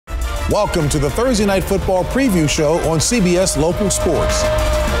Welcome to the Thursday Night Football Preview Show on CBS Local Sports.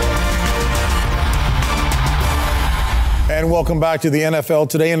 And welcome back to the NFL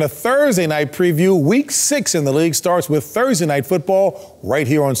today in a Thursday night preview. Week 6 in the league starts with Thursday night football right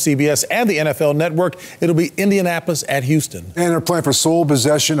here on CBS and the NFL Network. It'll be Indianapolis at Houston. And they're playing for sole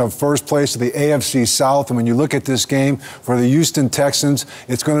possession of first place of the AFC South. And when you look at this game for the Houston Texans,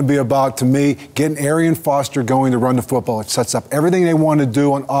 it's going to be about, to me, getting Arian Foster going to run the football. It sets up everything they want to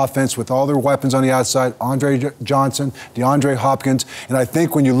do on offense with all their weapons on the outside, Andre Johnson, DeAndre Hopkins. And I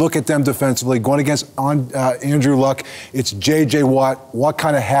think when you look at them defensively, going against Andrew Luck, it's J.J. Watt. What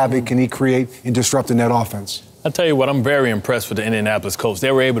kind of havoc can he create in disrupting that offense? I'll tell you what, I'm very impressed with the Indianapolis Colts.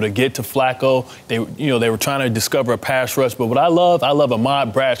 They were able to get to Flacco. They were trying to discover a pass rush. But what I love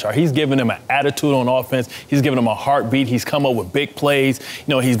Ahmad Bradshaw. He's giving them an attitude on offense. He's giving them a heartbeat. He's come up with big plays.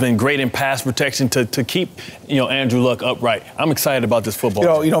 He's been great in pass protection to keep, Andrew Luck upright. I'm excited about this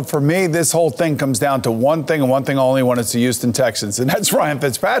football team. For me, this whole thing comes down to one thing and one thing only when it's the Houston Texans, and that's Ryan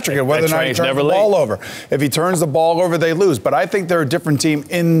Fitzpatrick and whether or not he turns the ball over. If he turns the ball over, they lose. But I think they're a different team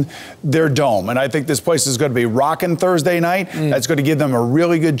in their dome, and I think this place is going to be rocking Thursday night. That's going to give them a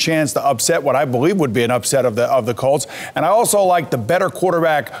really good chance to upset what I believe would be an upset of the Colts. And I also like the better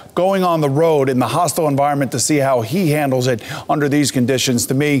quarterback going on the road in the hostile environment to see how he handles it under these conditions.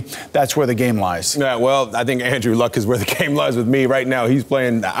 To me, that's where the game lies. Yeah, well, I think Andrew Luck is where the game lies with me. Right now, he's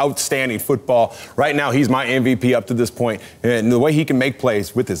playing outstanding football. Right now, he's my MVP up to this point. And the way he can make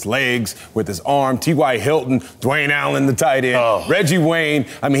plays with his legs, with his arm, T.Y. Hilton, Dwayne Allen, the tight end, Reggie Wayne.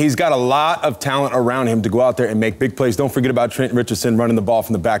 I mean, he's got a lot of talent around him to go out there and make big plays. Don't forget about Trent Richardson running the ball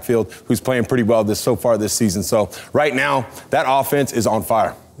from the backfield, who's playing pretty well so far this season. So right now, that offense is on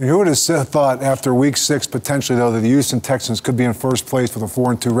fire. Who would have thought after Week 6, potentially, though, that the Houston Texans could be in first place with a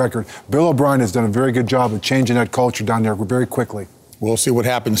 4-2 record? Bill O'Brien has done a very good job of changing that culture down there very quickly. We'll see what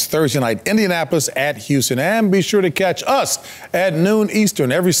happens Thursday night, Indianapolis at Houston. And be sure to catch us at noon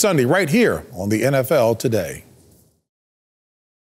Eastern every Sunday right here on the NFL Today.